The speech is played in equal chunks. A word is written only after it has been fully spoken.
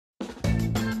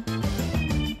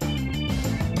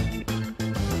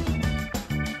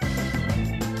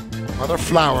Mother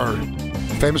flower.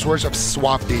 Famous words of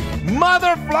Swafty.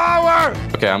 Mother flower!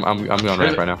 Okay, I'm going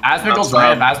ramp right now. Asmiggold's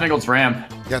ramp. Asmiggold's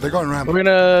ramp. Yeah, they're going ramp. We're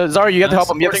gonna... Zara, you have to help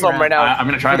him. You have to slow him right now. I'm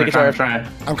gonna try.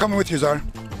 I'm coming with you, Zar.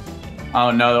 Oh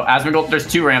no, Asmongold, there's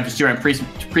two ramps.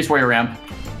 Priest warrior ramp.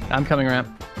 I'm coming ramp.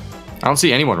 I don't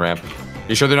see anyone ramp.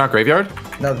 You sure they're not graveyard?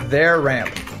 No, their ramp.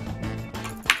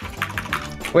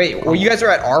 Wait, well, you guys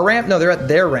are at our ramp? No, they're at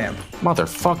their ramp.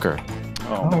 Motherfucker.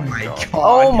 Oh my god.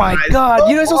 Oh my god.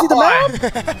 You guys don't see the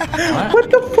map?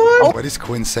 What the fuck? What is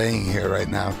Quin saying here right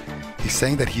now? He's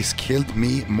saying that he's killed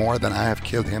me more than I have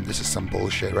killed him. This is some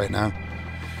bullshit right now.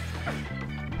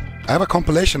 I have a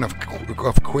compilation of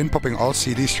Quin popping all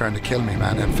CDs trying to kill me,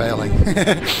 man, and failing.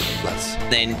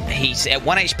 Then he's at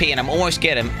 1 HP and I'm almost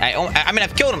get him. I mean,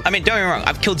 I've killed him. I mean, don't get me wrong.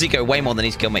 I've killed Ziqo way more than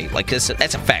he's killed me. Like, that's a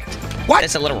fact. What?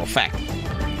 That's a literal fact.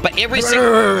 But every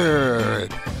single...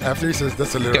 Wait. After he says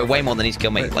that's a literal way more than he's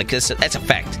killed me. Like, that's a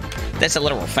fact. That's a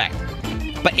literal fact.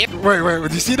 But wait.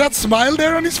 Do you see that smile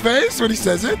there on his face when he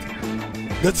says it?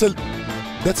 That's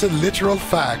a literal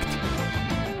fact.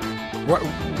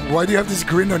 Why do you have this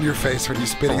grin on your face when you're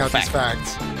spitting out these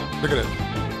facts? Look at it.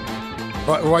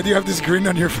 Why do you have this grin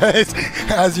on your face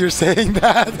as you're saying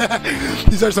that?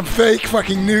 These are some fake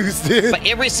fucking news, dude. But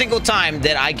every single time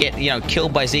that I get,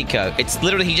 killed by Ziqo, it's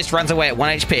literally he just runs away at 1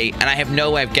 HP, and I have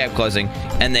no way of gap closing,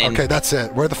 and then... Okay, that's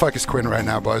it. Where the fuck is Quin right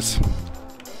now, boys?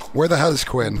 Where the hell is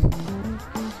Quin?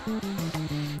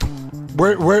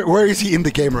 Where is he in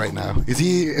the game right now? Is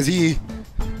he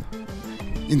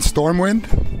in Stormwind?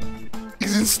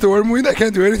 He's in Stormwind? I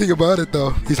can't do anything about it, though.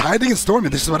 He's hiding in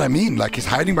Stormwind. This is what I mean. Like, he's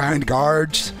hiding behind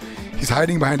guards. He's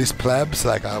hiding behind his plebs.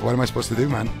 Like, what am I supposed to do,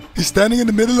 man? He's standing in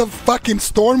the middle of fucking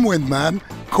Stormwind, man.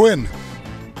 Quin,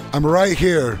 I'm right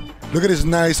here. Look at this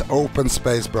nice open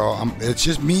space, bro. It's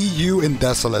just me, you, and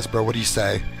Desolus, bro. What do you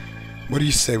say? What do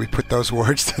you say we put those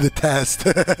words to the test?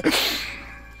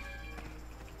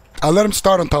 I'll let him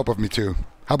start on top of me, too.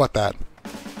 How about that?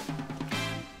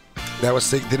 That was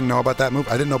sick. Didn't know about that move.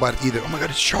 I didn't know about it either. Oh my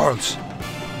god, it's Charles.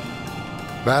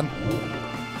 Man,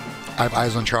 I have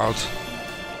eyes on Charles.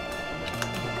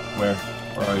 Where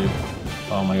are you?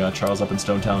 Oh my god, Charles up in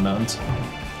Stonetown Mountains.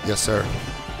 Yes, sir.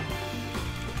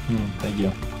 Thank you.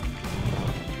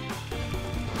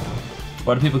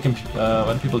 Why do people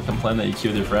complain that you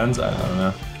queue with your friends? I don't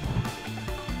know.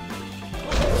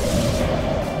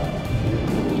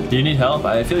 Do you need help?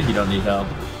 I feel like you don't need help.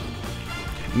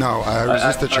 No, I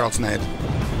resisted Charles' nade.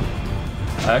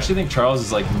 I actually think Charles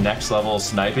is like next level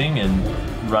sniping and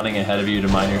running ahead of you to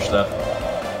mine your stuff.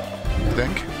 You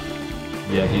think?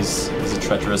 Yeah, he's a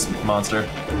treacherous monster.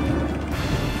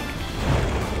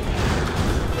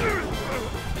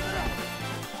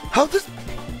 How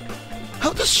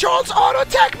does Charles auto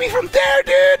attack me from there,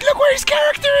 dude? Look where his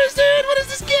character is, dude. What is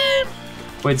this game?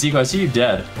 Wait, Ziqo, I see you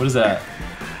dead. What is that?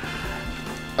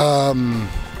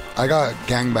 I got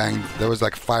gangbanged. There was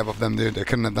like 5 of them, dude. They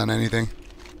couldn't have done anything.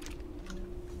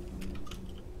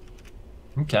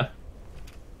 Okay.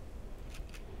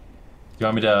 You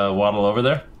want me to waddle over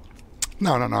there?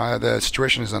 No. The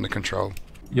situation is under control.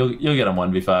 You'll get him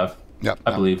 1v5. Yep.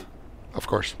 I believe. Of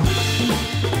course.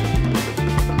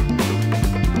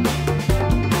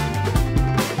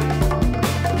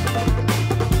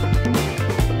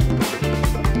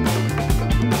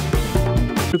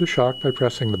 The shock by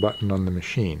pressing the button on the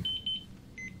machine.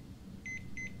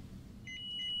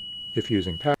 If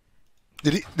using power.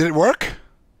 Did it work?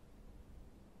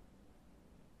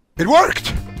 It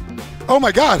worked! Oh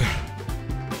my god!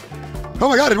 Oh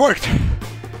my god, it worked!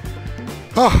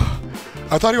 Oh,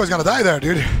 I thought he was gonna die there,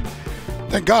 dude.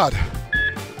 Thank god.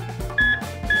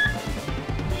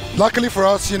 Luckily for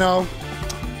us,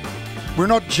 we're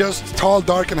not just tall,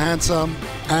 dark, and handsome,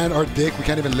 and our dick, we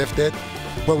can't even lift it.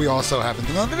 But we also have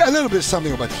a little bit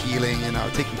something about healing,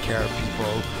 taking care of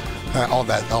people, all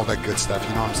that good stuff.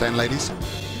 You know what I'm saying, ladies?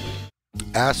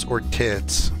 Ass or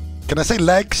tits? Can I say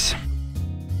legs?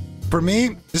 For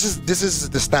me, this is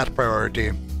the stat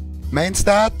priority. Main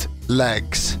stat,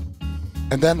 legs,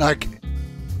 and then like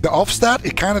the off stat.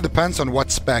 It kind of depends on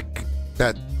what spec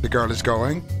that the girl is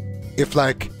going. If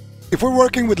we're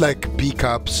working with like B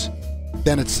cups,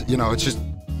 then it's it's just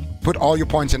put all your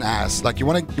points in ass. Like you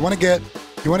want to get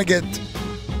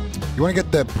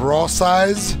the bra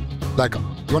size, like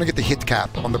you want to get the hit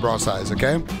cap on the bra size,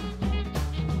 okay?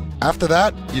 After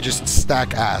that, you just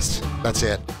stack ass. That's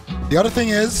it. The other thing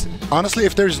is, honestly,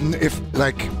 if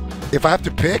I have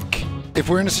to pick, if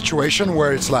we're in a situation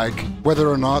where it's like whether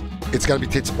or not it's gonna be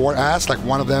tits or ass, like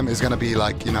one of them is gonna be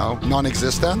like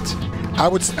non-existent, I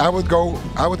would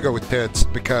go with tits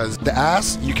because the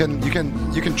ass you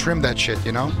can trim that shit,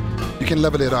 you know. You can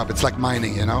level it up. It's like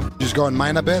mining, you know. You just go and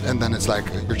mine a bit, and then it's like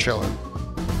you're chilling.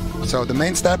 So the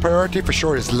main stat priority for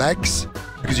sure is legs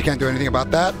because you can't do anything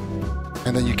about that,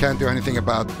 and then you can't do anything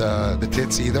about the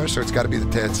tits either. So it's got to be the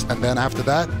tits, and then after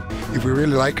that, if we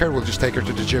really like her, we'll just take her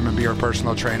to the gym and be her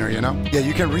personal trainer, you know. Yeah,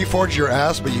 you can reforge your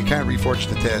ass, but you can't reforge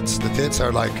the tits. The tits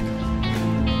are like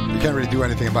you can't really do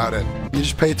anything about it. You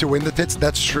just pay to win the tits.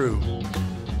 That's true.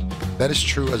 That is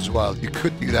true as well. You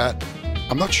could do that.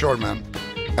 I'm not sure, man.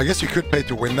 I guess you could pay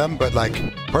to win them, but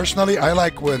like personally, I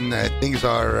like when things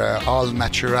are all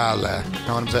natural. You know what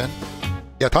I'm saying?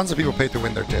 Yeah, tons of people pay to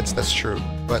win their tits. That's true.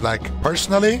 But like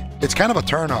personally, it's kind of a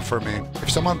turn-off for me. If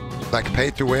someone like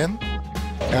paid to win,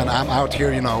 and I'm out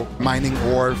here, you know, mining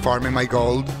ore, farming my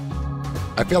gold,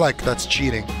 I feel like that's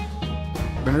cheating.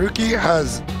 Benruki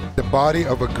has the body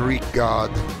of a Greek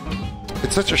god.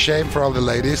 It's such a shame for all the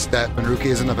ladies that Benruki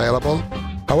isn't available.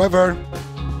 However,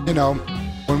 you know,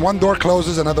 when one door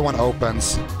closes, another one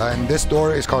opens. And this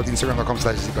door is called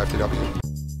Instagram.com/ZiqoFTW.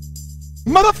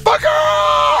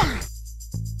 Motherfucker!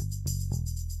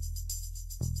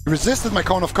 You resisted my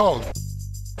cone of cold.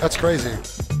 That's crazy.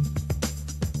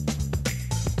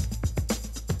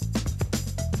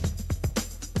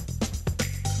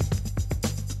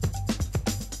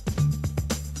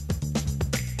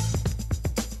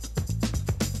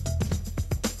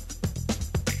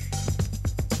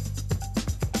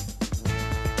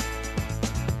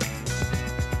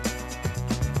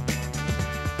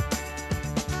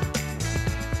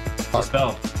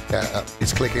 Spell. Yeah,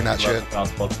 he's clicking that shit.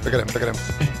 Look at him, look at him.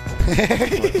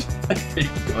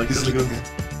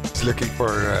 He's looking for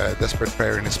desperate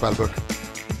prayer in his spell book.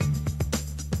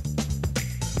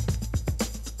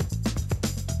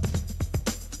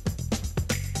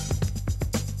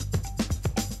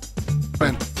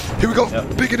 Man, here we go.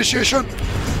 Yep. Big initiation.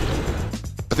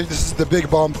 I think this is the big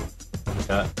bomb.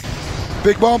 Yeah.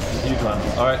 Big bomb. Huge one.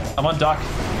 All right, I'm on dock.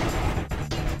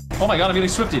 Oh my god, I'm getting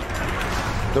swifted.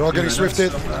 They're all getting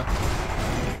swifted. Yeah,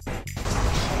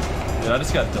 I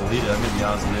just got deleted. I'm gonna be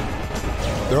honest with you.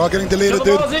 They're all getting deleted,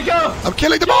 Kill dude. them all, Ziqo! I'm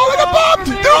killing them all. I got bombed.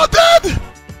 They're all dead.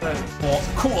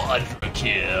 Quadra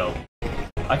kill.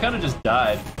 I kind of just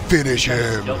died. Finish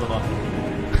him. Killed them all.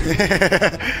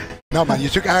 No, man, you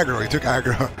took aggro. You took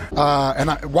aggro.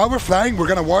 While we're flying, we're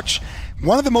gonna watch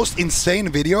one of the most insane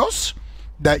videos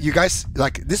that you guys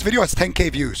like. This video has 10K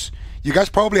views. You guys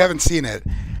probably haven't seen it,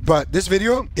 but this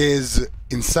video is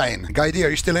insane. Guy D, are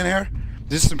you still in here?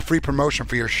 This is some free promotion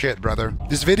for your shit, brother.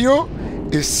 This video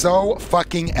is so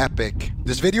fucking epic.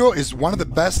 This video is one of the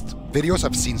best videos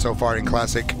I've seen so far in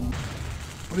Classic.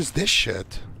 What is this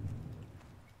shit?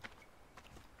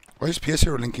 Why is PS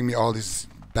Hero linking me all this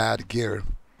bad gear?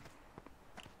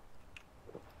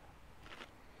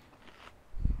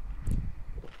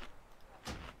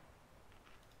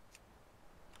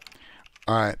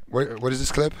 Alright, what is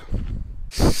this clip?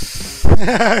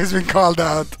 He's been called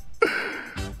out.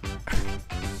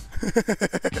 Go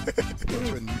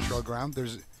to a neutral ground.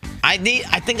 I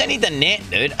think I need the net,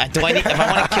 dude. If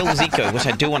I want to kill Ziqo, which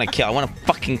I do want to kill, I want to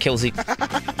fucking kill Ziqo.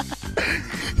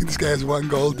 This guy has 1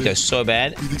 gold, dude. Go so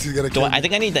bad. He thinks he's gonna kill me. I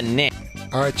think I need the net.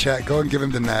 Alright, chat, go and give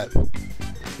him the net.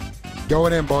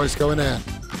 Going in, boys, going in.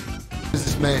 This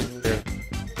is made. Here.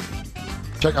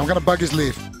 Check, I'm gonna bug his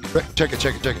leaf. Check it,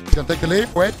 check it, check it. He's gonna take the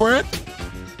leaf, wait for it.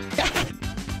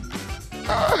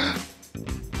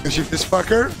 And shoot this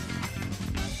fucker.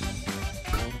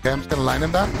 Okay, I'm just gonna line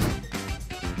him down.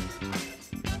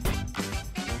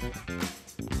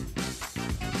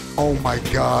 Oh my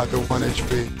god, the 1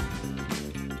 HP.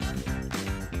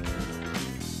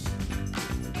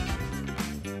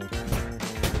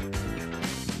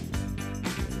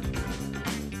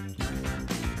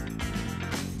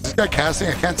 This guy casting,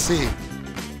 I can't see.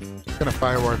 He's gonna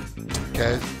firework.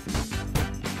 Okay.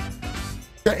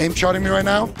 He's aim shotting me right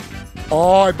now.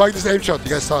 Oh, I bugged this aim shot. You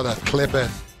guys saw that. Clip it.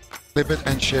 Clip it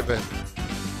and ship it.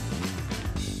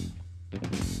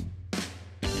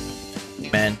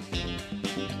 Man.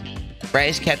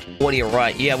 Raise kept 40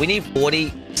 right. Yeah, we need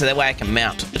 40 so that way I can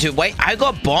mount. Dude, wait, I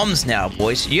got bombs now,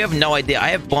 boys. You have no idea. I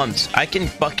have bombs. I can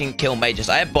fucking kill mages.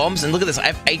 I have bombs, and look at this. I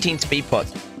have 18 speed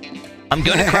pots. I'm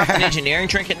going to craft an engineering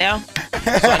trinket now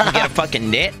so I can get a fucking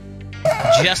net.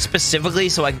 Just specifically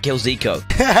so I can kill Ziqo.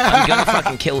 I'm going to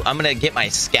fucking kill... I'm going to get my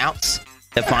scouts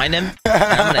to find him, and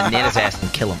I'm going to net his ass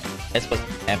and kill him. That's what's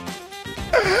happening.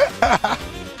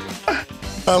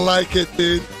 I like it,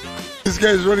 dude. This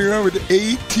guy's running around with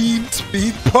 18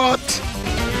 speed pots.